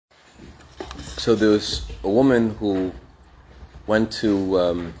So there was a woman who went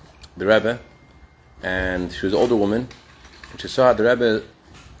to the Rebbe, and she was an older woman, and she saw the Rebbe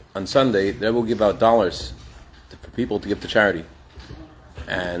on Sunday. The Rebbe will give out dollars for people to give to charity,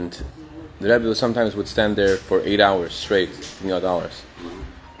 and the Rebbe sometimes would stand there for 8 hours straight giving out dollars.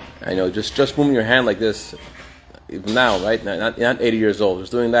 And just moving your hand like this, even now, right? Not 80 years old,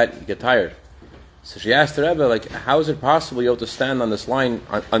 just doing that, you get tired. So she asked the Rebbe, how is it possible you're able to stand on this line,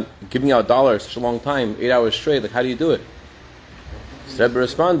 on giving out dollars such a long time, 8 hours straight? How do you do it? So the Rebbe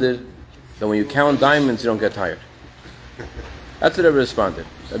responded that when you count diamonds, you don't get tired. That's what the Rebbe responded.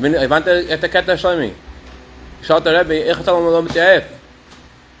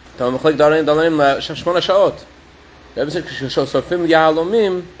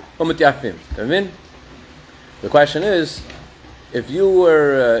 The question is, if you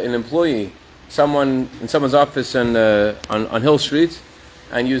were an employee, someone in someone's office on Hill Street,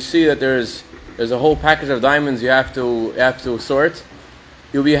 and you see that there's a whole package of diamonds you have to sort,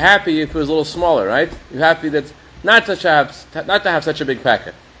 you'll be happy if it was a little smaller, right? You're happy that not to have such a big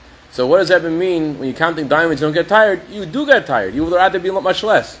packet. So what does that mean when you're counting diamonds? You don't get tired. You do get tired. You would rather be much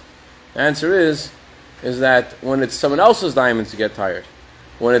less. The answer is that when it's someone else's diamonds, you get tired.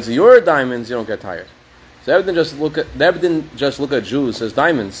 When it's your diamonds, you don't get tired. So the Rebbe didn't just look at Jews as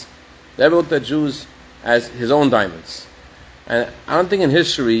diamonds. The Rebbe looked at Jews as his own diamonds. And I don't think in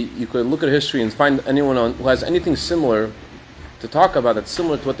history, you could look at history and find anyone who has anything similar to talk about that's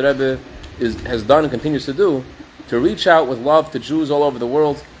similar to what the Rebbe has done and continues to do, to reach out with love to Jews all over the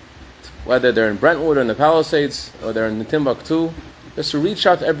world, whether they're in Brentwood or in the Palisades, or they're in Timbuktu, just to reach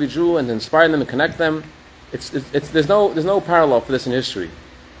out to every Jew and to inspire them and connect them. There's no parallel for this in history.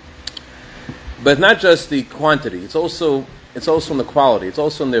 But not just the quantity, it's also in the quality, it's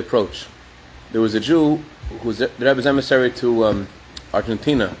also in the approach. There was a Jew who was the Rebbe's emissary to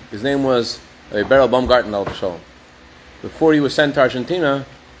Argentina. His name was Beryl Baumgarten al Shalom. Before he was sent to Argentina,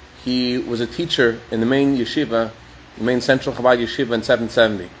 he was a teacher in the main yeshiva, the main central Chabad yeshiva in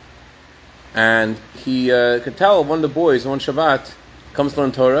 770. And he could tell one of the boys on Shabbat comes to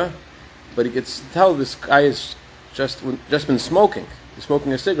learn Torah, but he could tell this guy has just been smoking. He's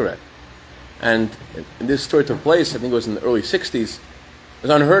smoking a cigarette. And this story took place, I think it was in the early 60s. It was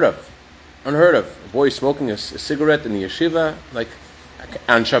unheard of. A boy smoking a cigarette in the yeshiva,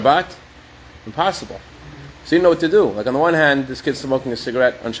 on Shabbat, impossible. So you didn't know what to do. On the one hand, this kid's smoking a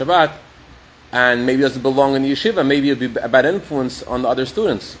cigarette on Shabbat, and maybe he doesn't belong in the yeshiva. Maybe it'd be a bad influence on the other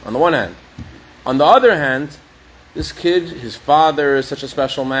students, on the one hand. On the other hand, this kid, his father is such a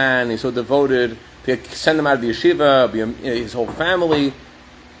special man, he's so devoted, he send him out of the yeshiva, his whole family,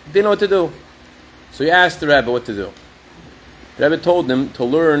 they didn't know what to do. So he asked the Rebbe what to do. The Rebbe told him to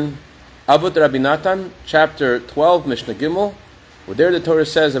learn Avot Rabbi Natan, chapter 12, Mishnah Gimel, where there the Torah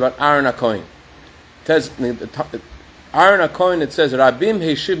says about Aaron HaKohen. It says, Aaron HaKohen, it says, Rabim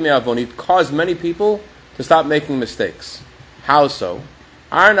Heishiv Me'avon, he caused many people to stop making mistakes. How so?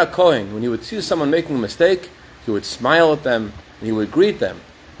 Aaron HaKohen, when he would see someone making a mistake, he would smile at them, and he would greet them.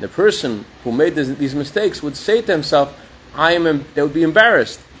 And the person who made these mistakes would say to himself, they would be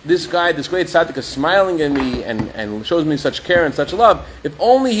embarrassed. This guy, this great tzaddik, is smiling at me and shows me such care and such love. If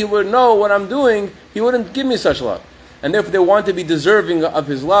only he would know what I'm doing, he wouldn't give me such love. And therefore they want to be deserving of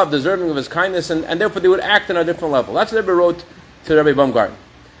his love, deserving of his kindness, and therefore they would act on a different level. That's what Rebbe wrote to Rabbi Baumgarten.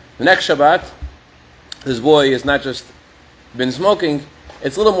 The next Shabbat, this boy has not just been smoking,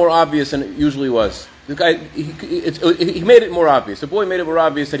 it's a little more obvious than it usually was. The guy, he made it more obvious. The boy made it more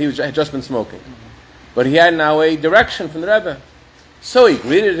obvious that had just been smoking. But he had now a direction from the Rebbe. So he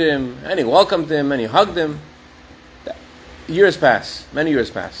greeted him, and he welcomed him, and he hugged him. Many years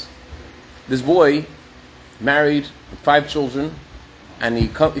pass. This boy, married, with 5 children, and he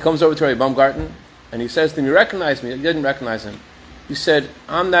comes over to Rabbi Baumgarten, and he says to him, "You recognize me?" He didn't recognize him. He said,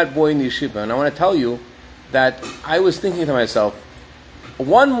 "I'm that boy in the yeshiva, and I want to tell you that I was thinking to myself,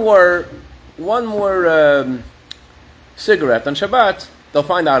 one more cigarette on Shabbat, they'll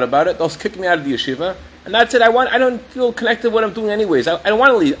find out about it, they'll kick me out of the yeshiva, and that's it. I don't feel connected to what I'm doing anyways. I don't want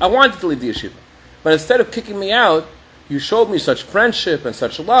to leave. I wanted to leave the yeshiva. But instead of kicking me out, you showed me such friendship and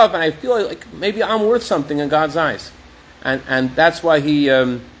such love, and I feel like maybe I'm worth something in God's eyes." And that's why he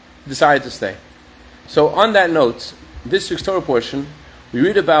decided to stay. So on that note, this week's Torah portion, we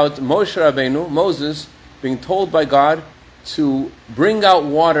read about Moshe Rabbeinu, Moses, being told by God to bring out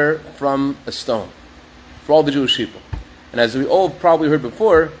water from a stone for all the Jewish people. And as we all probably heard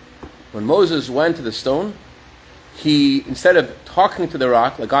before, when Moses went to the stone, he, instead of talking to the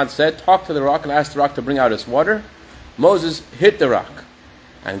rock, like God said, talk to the rock and ask the rock to bring out its water, Moses hit the rock.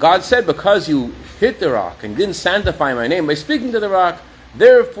 And God said, because you hit the rock and didn't sanctify my name by speaking to the rock,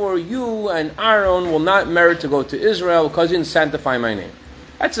 Therefore, you and Aaron will not merit to go to Israel because you didn't sanctify my name.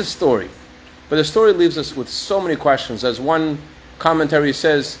 That's a story. But the story leaves us with so many questions. As one commentary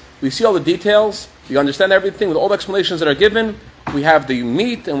says, we see all the details, we understand everything with all the explanations that are given. We have the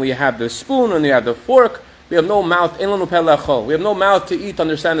meat, and we have the spoon, and we have the fork. We have no mouth. We have no mouth to eat to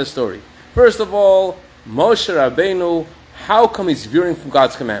understand the story. First of all, Moshe Rabbeinu, how come he's veering from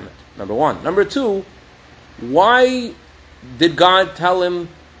God's commandment? Number one. Number two, why did God tell him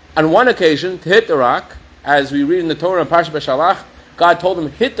on one occasion to hit the rock? As we read in the Torah in Parshat Beshalach, God told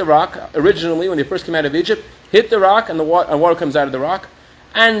him hit the rock originally when they first came out of Egypt. Hit the rock and water comes out of the rock.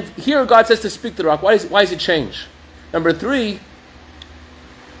 And here God says to speak to the rock. Why does it change? Number three,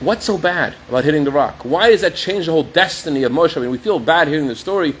 what's so bad about hitting the rock? Why does that change the whole destiny of Moshe? I mean, we feel bad hearing the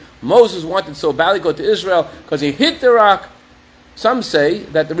story. Moses wanted so badly to go to Israel because he hit the rock. Some say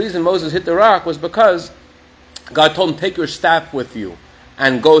that the reason Moses hit the rock was because God told him, take your staff with you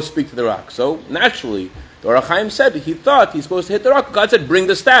and go speak to the rock. So naturally, the Orach Chaim said he thought he's supposed to hit the rock. God said, bring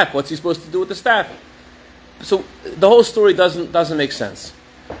the staff. What's he supposed to do with the staff? So the whole story doesn't make sense.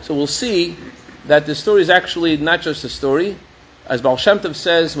 So we'll see that the story is actually not just a story. As Baal Shem Tov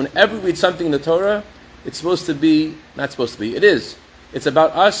says, whenever we read something in the Torah, it's supposed to be, not supposed to be, it is. It's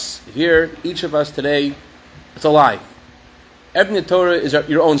about us here, each of us today. It's alive. Everything in the Torah is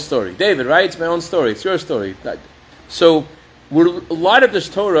your own story. David, right? It's my own story. It's your story. So a lot of this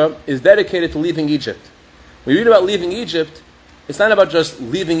Torah is dedicated to leaving Egypt. When we read about leaving Egypt, it's not about just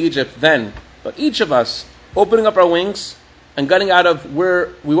leaving Egypt then, but each of us opening up our wings and getting out of where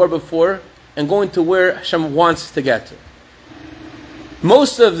we were before and going to where Hashem wants us to get to.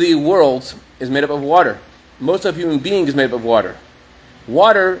 Most of the world is made up of water. Most of human being is made up of water.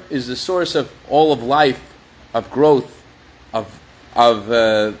 Water is the source of all of life, of growth, of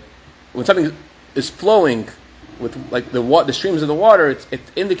when something is flowing with like the streams of the water, it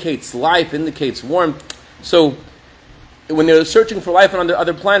indicates life, indicates warmth. So when they're searching for life on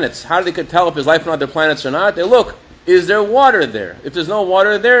other planets, how do they tell if there's life on other planets or not? They look, is there water there? If there's no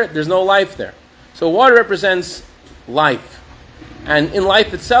water there, there's no life there. So water represents life. And in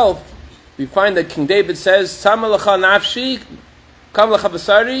life itself, we find that King David says, Sama lecha nafshi, kam lecha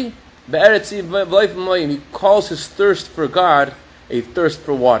basari, be'eretzi v'leif m'moyim. He calls his thirst for God a thirst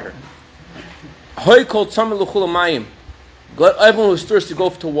for water. Hoi kol tzama l'chul mayim. Everyone who's thirsty go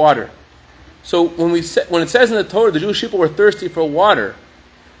to water. So when it says in the Torah, the Jewish people were thirsty for water,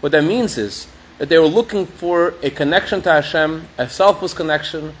 what that means is that they were looking for a connection to Hashem, a selfless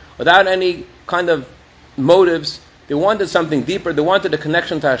connection, without any kind of motives. They wanted something deeper. They wanted a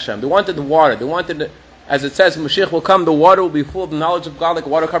connection to Hashem. They wanted the water. They wanted, as it says, Mashiach will come, the water will be full of the knowledge of God like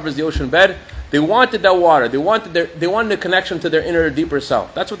water covers the ocean bed. They wanted that water. They wanted a connection to their inner, deeper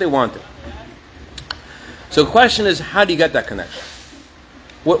self. That's what they wanted. So the question is, how do you get that connection?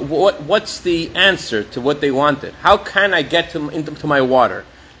 What's the answer to what they wanted? How can I get to my water?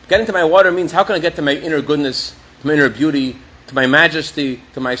 Getting to my water means how can I get to my inner goodness, to my inner beauty, to my majesty,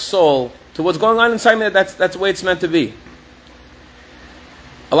 to my soul, to what's going on inside me. That's the way it's meant to be.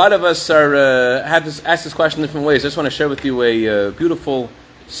 A lot of us have asked this question in different ways. I just want to share with you a beautiful few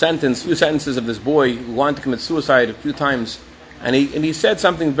sentences of this boy who wanted to commit suicide a few times, and he said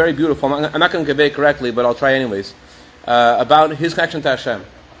something very beautiful. I'm not going to convey it correctly, but I'll try anyways. About his connection to Hashem.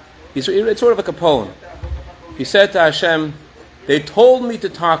 It's sort of like a poem. He said to Hashem, they told me to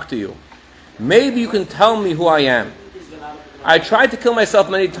talk to you. Maybe you can tell me who I am. I tried to kill myself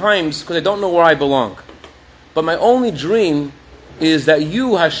many times because I don't know where I belong. But my only dream is that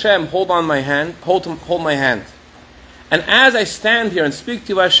you, Hashem, hold my hand. And as I stand here and speak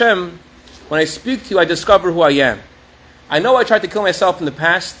to you, Hashem, when I speak to you, I discover who I am. I know I tried to kill myself in the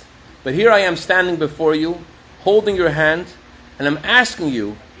past, but here I am standing before you, holding your hand, and I'm asking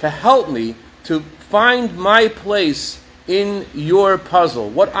you to help me to find my place in your puzzle,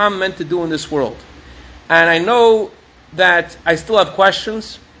 what I'm meant to do in this world. And I know that I still have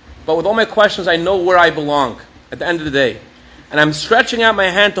questions, but with all my questions, I know where I belong at the end of the day. And I'm stretching out my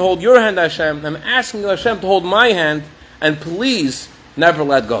hand to hold your hand, Hashem. I'm asking you, Hashem, to hold my hand, and please never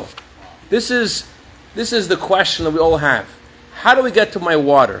let go. This is the question that we all have. How do we get to my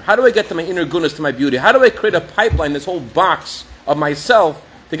water? How do I get to my inner goodness, to my beauty? How do I create a pipeline, this whole box of myself,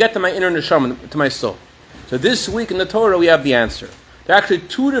 to get to my inner neshama, to my soul? So this week in the Torah, we have the answer. There are actually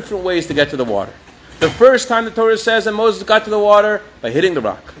two different ways to get to the water. The first time the Torah says that Moses got to the water by hitting the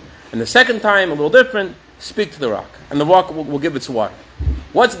rock. And the second time, a little different, speak to the rock. And the rock will give its water.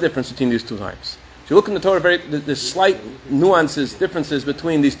 What's the difference between these two times? If you look in the Torah, there's slight nuances, differences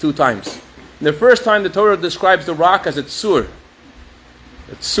between these two times. In the first time, the Torah describes the rock as a tzur.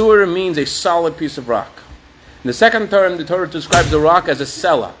 A tzur means a solid piece of rock. In the second term, the Torah describes the rock as a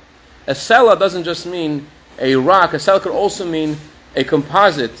sela. A sela doesn't just mean a rock. A sela could also mean a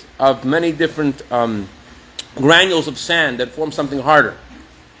composite of many different granules of sand that form something harder.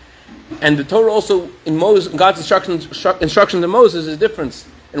 And the Torah also, in God's instruction to Moses is different.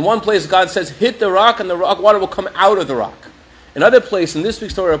 In one place, God says, hit the rock, and the rock water will come out of the rock. In another place, in this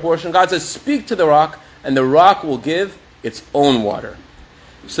week's Torah portion, God says, speak to the rock, and the rock will give its own water.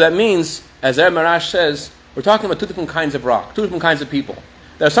 So that means, as Rebbe Marash says, we're talking about two different kinds of rock, two different kinds of people.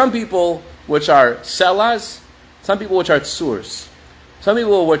 There are some people which are selas, some people which are tsurs. Some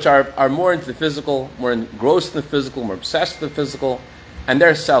people which are more into the physical, more engrossed in the physical, more obsessed with the physical, and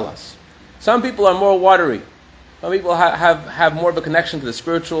they're selas. Some people are more watery. Some people have more of a connection to the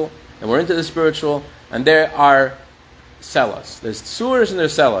spiritual, and we're into the spiritual, and there are selas. There's tsurs and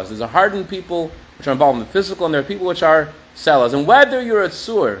there's selas. There's a hardened people which are involved in the physical, and there are people which are selas. And whether you're a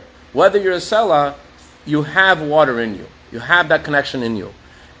tsur, whether you're a sela, you have water in you. You have that connection in you.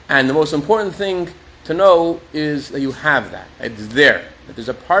 And the most important thing to know is that you have that. It's there. That there's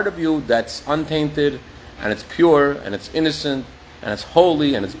a part of you that's untainted, and it's pure, and it's innocent, and it's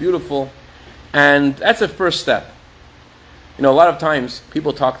holy, and it's beautiful. And that's the first step. You know, a lot of times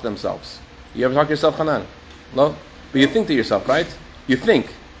people talk to themselves. You ever talk to yourself, Hanan? No? But you think to yourself, right? You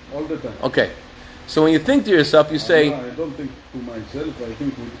think. All the time. Okay. So when you think to yourself, you say... I don't think to myself, I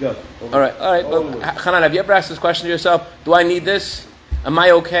think with God. All right. Well, Hanan, have you ever asked this question to yourself? Do I need this? Am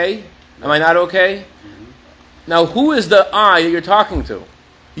I okay? Am I not okay? Mm-hmm. Now, who is the I that you're talking to?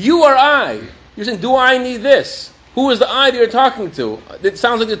 You are I. You're saying, do I need this? Who is the I that you're talking to? It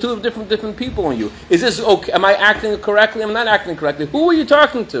sounds like the two different people in you. Is this okay? Am I acting correctly? Am I not acting correctly? Who are you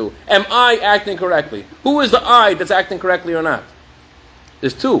talking to? Am I acting correctly? Who is the I that's acting correctly or not?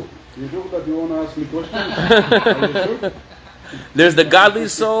 There's two. You sure that you want to ask me questions? Are you sure? There's the godly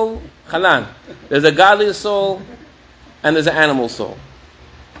soul, Hanan. There's a godly soul, and there's an animal soul.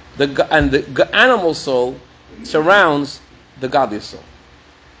 The animal soul surrounds the godly soul.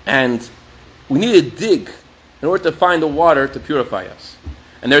 And we need to dig in order to find the water to purify us.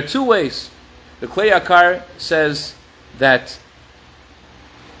 And there are two ways. The Klei Yakar says that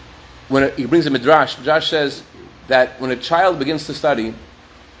he brings a midrash. Midrash says that when a child begins to study,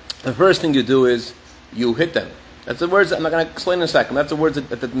 the first thing you do is you hit them. That's the words, I'm not going to explain in a second. That's the words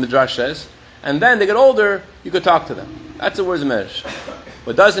that the midrash says. And then they get older, you could talk to them. That's the words of midrash.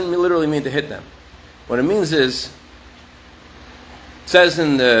 But it doesn't literally mean to hit them. What it means is, it says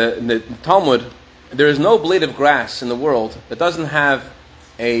in the Talmud, there is no blade of grass in the world that doesn't have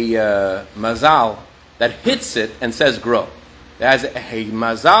a mazal that hits it and says grow. It has a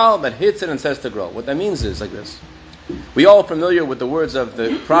mazal that hits it and says to grow. What that means is like this. We all are familiar with the words of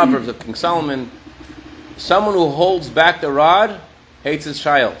the Proverbs of King Solomon. Someone who holds back the rod hates his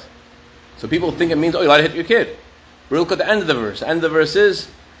child. So people think it means, oh, you got to hit your kid. But look at the end of the verse. The end of the verse is,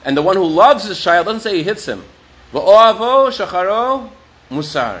 and the one who loves his child doesn't say he hits him. V'o'avo shacharo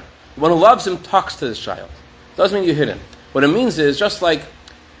musar. The one who loves him talks to his child. Doesn't mean you hit him. What it means is, just like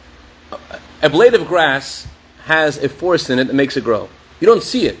a blade of grass has a force in it that makes it grow. You don't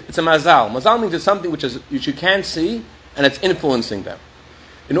see it. It's a mazal. Mazal means it's something which you can't see, and it's influencing them.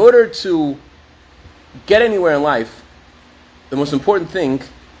 In order to get anywhere in life, the most important thing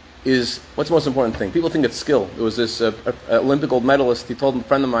is, what's the most important thing? People think it's skill. There was this Olympic gold medalist, he told a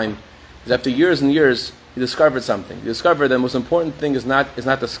friend of mine, that after years and years, he discovered something. He discovered that the most important thing is not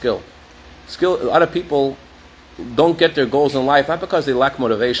the skill. A lot of people don't get their goals in life, not because they lack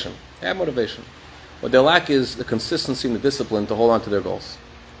motivation. They have motivation. What they lack is the consistency and the discipline to hold on to their goals.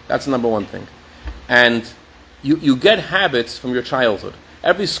 That's the number one thing. And you get habits from your childhood.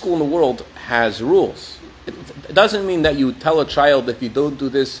 Every school in the world has rules. It doesn't mean that you tell a child that if you don't do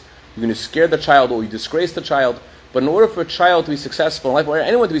this, you're going to scare the child or you disgrace the child. But in order for a child to be successful in life, or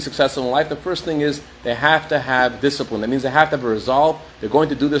anyone to be successful in life, the first thing is they have to have discipline. That means they have to have a resolve. They're going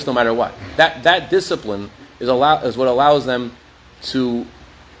to do this no matter what. That discipline is what allows them to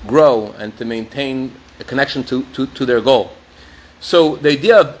grow and to maintain a connection to their goal. So the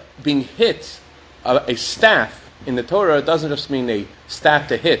idea of being hit, a staff in the Torah, doesn't just mean a staff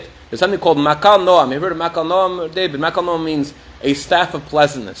to hit. There's something called makal noam. You've heard of makal noam, David? Makal noam means a staff of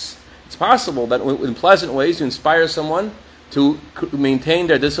pleasantness. It's possible that in pleasant ways you inspire someone to maintain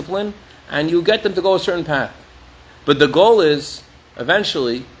their discipline and you get them to go a certain path. But the goal is,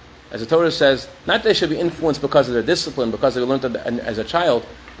 eventually, as the Torah says, not that they should be influenced because of their discipline, because they learned as a child,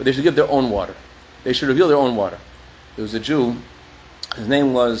 but they should give their own water. They should reveal their own water. There was a Jew, his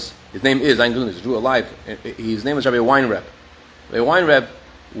name is, he's a Jew alive, his name was Rabbi Weinreb. Rabbi Weinreb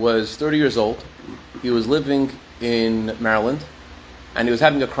was 30 years old. He was living in Maryland. and he was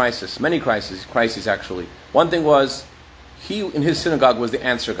having a crisis, many crises actually. One thing was, he in his synagogue was the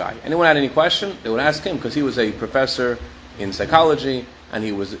answer guy. Anyone had any question, they would ask him, because he was a professor in psychology, and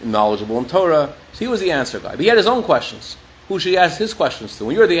he was knowledgeable in Torah, so he was the answer guy. But he had his own questions. Who should he ask his questions to?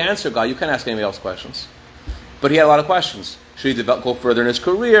 When you're the answer guy, you can't ask anybody else questions. But he had a lot of questions. Should he go further in his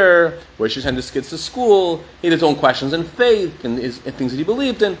career? Where should he send his kids to school? He had his own questions in faith and things that he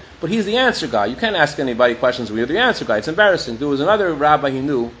believed in. But he's the answer guy. You can't ask anybody questions when you're the answer guy. It's embarrassing. There was another rabbi he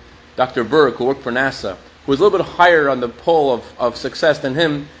knew, Dr. Berg, who worked for NASA, who was a little bit higher on the pole of success than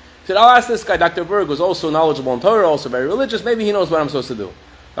him. He said, I'll ask this guy, Dr. Berg, who's also knowledgeable in Torah, also very religious. Maybe he knows what I'm supposed to do.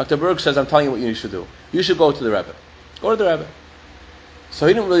 Dr. Berg says, I'm telling you what you should do. You should go to the Rebbe. Go to the Rebbe. So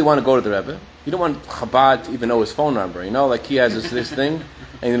he didn't really want to go to the Rebbe. He didn't want Chabad to even know his phone number. Like he has this thing, and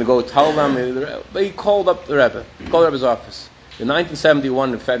he's going to go tell them. But he called up the Rebbe. He called the Rebbe's office. In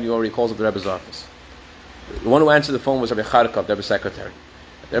 1971, in February, he calls up the Rebbe's office. The one who answered the phone was Rabbi Charkov, the Rebbe's secretary.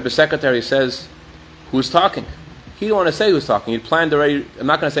 The Rebbe's secretary says, who's talking? He didn't want to say who's talking. He'd planned already, I'm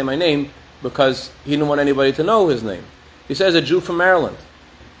not going to say my name, because he didn't want anybody to know his name. He says, a Jew from Maryland.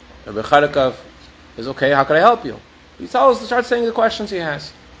 Rabbi Charkov says, okay, how can I help you? He starts saying the questions he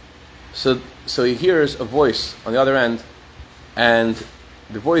has. So he hears a voice on the other end, and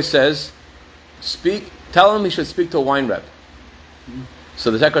the voice says, tell him he should speak to a wine reb.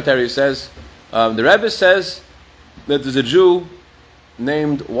 So the secretary says, the Rebbe says that there's a Jew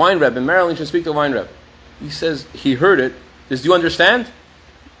named Wine Reb in Maryland, should speak to a wine reb. He says, he heard it. He says, do you understand?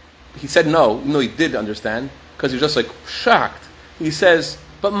 He said no, even though he did understand, because he was just like shocked. He says,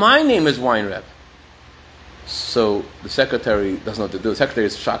 but my name is Wine Reb. So the secretary doesn't know what to do. The secretary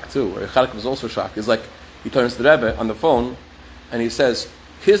is shocked too. Chalak was also shocked. He's like, he turns to the Rebbe on the phone, and he says,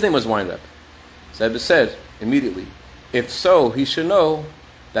 his name was Wine Reb. So the Rebbe said immediately, if so, he should know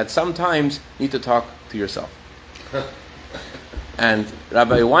that sometimes you need to talk to yourself. And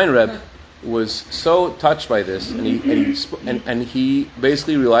Rabbi Wine Reb was so touched by this, and he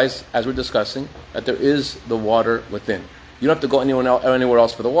basically realized, as we're discussing, that there is the water within. You don't have to go anywhere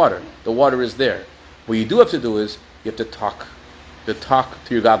else for the water. The water is there. What you do have to do is, you have to talk. To talk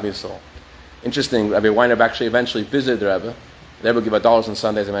to your godly soul. Interesting, Rabbi Wine Reb actually eventually visited the Rebbe. The Rebbe would give $1 on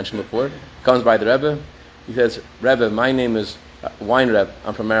Sunday, as I mentioned before. Comes by the Rebbe. He says, Rebbe, my name is Wine Reb.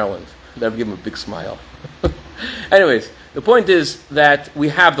 I'm from Maryland. The Rebbe gave him a big smile. Anyways, the point is that we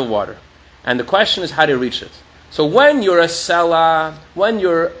have the water. And the question is how to reach it. So when you're a Sela, when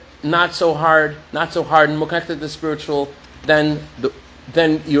you're not so hard and more connected to the spiritual, then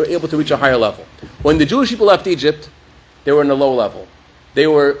you're able to reach a higher level. When the Jewish people left Egypt, they were in a low level. They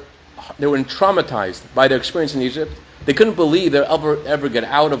were traumatized by their experience in Egypt. They couldn't believe they'll ever get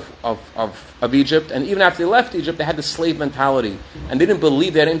out of Egypt. And even after they left Egypt, they had the slave mentality. And they didn't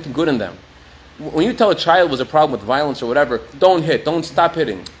believe they had anything good in them. When you tell a child there's a problem with violence or whatever, don't hit, don't stop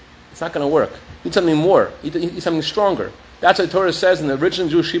hitting. It's not going to work. You need something more. You need something stronger. That's what the Torah says. In the original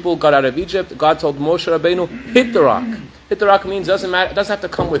Jewish people got out of Egypt, God told Moshe Rabbeinu, hit the rock. Hit the rock means doesn't matter. It doesn't have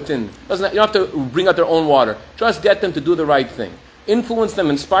to come within. You don't have to bring out their own water. Just get them to do the right thing. Influence them,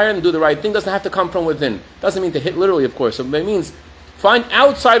 inspire them to do the right thing. Doesn't have to come from within. Doesn't mean to hit literally, of course. So it means find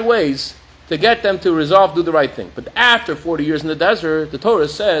outside ways to get them to resolve, do the right thing. But after 40 years in the desert, the Torah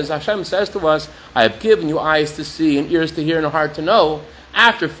says, Hashem says to us, I have given you eyes to see and ears to hear and a heart to know.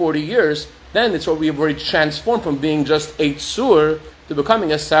 After 40 years, then it's what we have already transformed from being just a tzur to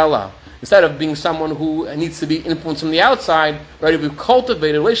becoming a Sela. Instead of being someone who needs to be influenced from the outside, right, we've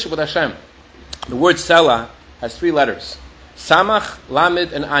cultivated a relationship with Hashem. The word Sela has 3 letters. Samach,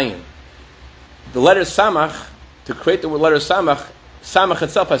 Lamed, and Ayin. The letter Samach, to create the letter Samach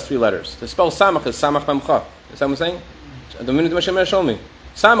itself has 3 letters. To spell Samach is Samach Memchav. Is that what I'm saying? The minute Hashem show me.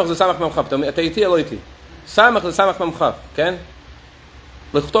 Samach is Samach Memchav. Ataiti Eloiti. Samach is Samach Memchav. Okay?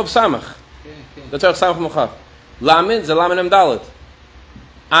 L'chtov Samach. That's our Samach Memchav. Lamed is Lamed Mem Dalet.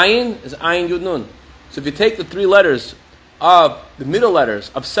 Ayin is Ayin Yud Nun. So if you take the 3 letters of the middle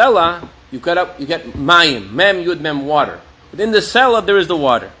letters of Sela, you get Mayim, Mem Yud Mem, water. Within the Sela there is the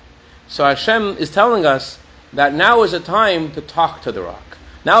water. So Hashem is telling us that now is a time to talk to the rock.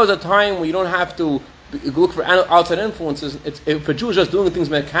 Now is a time when you don't have to look for outside influences. If a Jew is just doing things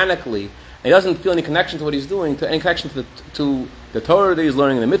mechanically, and he doesn't feel any connection to what he's doing, to any connection to the Torah that he's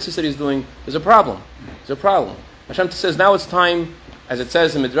learning, and the mitzvahs that he's doing, there's a problem. There's a problem. Hashem says now it's time, as it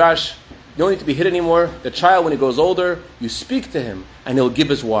says in Midrash, you don't need to be hit anymore. The child, when he goes older, you speak to him, and he'll give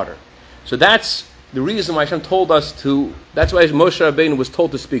his water. So that's the reason why Hashem told us to, that's why Moshe Rabbeinu was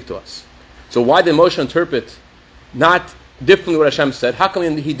told to speak to us. So why did Moshe interpret not differently what Hashem said? How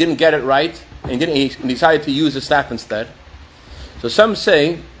come he didn't get it right, and he decided to use the staff instead? So some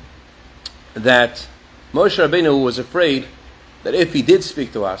say that Moshe Rabbeinu was afraid that if he did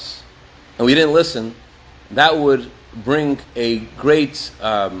speak to us and we didn't listen, that would bring a great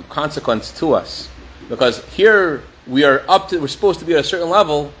consequence to us. Because here we're supposed to be at a certain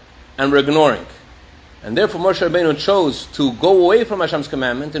level and we're ignoring. And therefore Moshe Rabbeinu chose to go away from Hashem's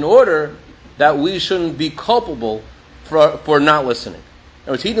commandment in order that we shouldn't be culpable for not listening. In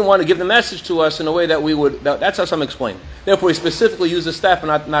other words, he didn't want to give the message to us in a way that we would. That's how some explain. Therefore, he specifically used the staff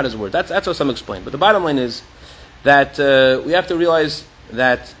and not his word. That's how some explain. But the bottom line is that we have to realize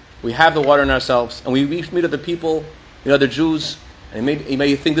that we have the water in ourselves, and we meet other people, other Jews, and you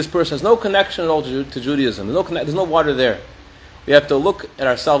may think this person has no connection at all to Judaism. There's no water there. We have to look at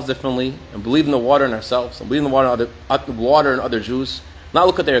ourselves differently and believe in the water in ourselves and believe in the water in other Jews. Not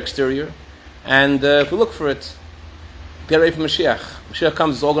look at their exterior, and if we look for it, get ready for Mashiach. Mashiach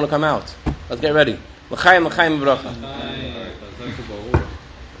comes, it's all going to come out. Let's get ready. L'chaim, l'chaim, bracha.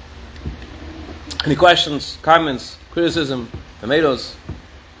 Any questions, comments, criticism, tomatoes?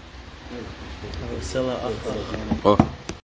 Oh.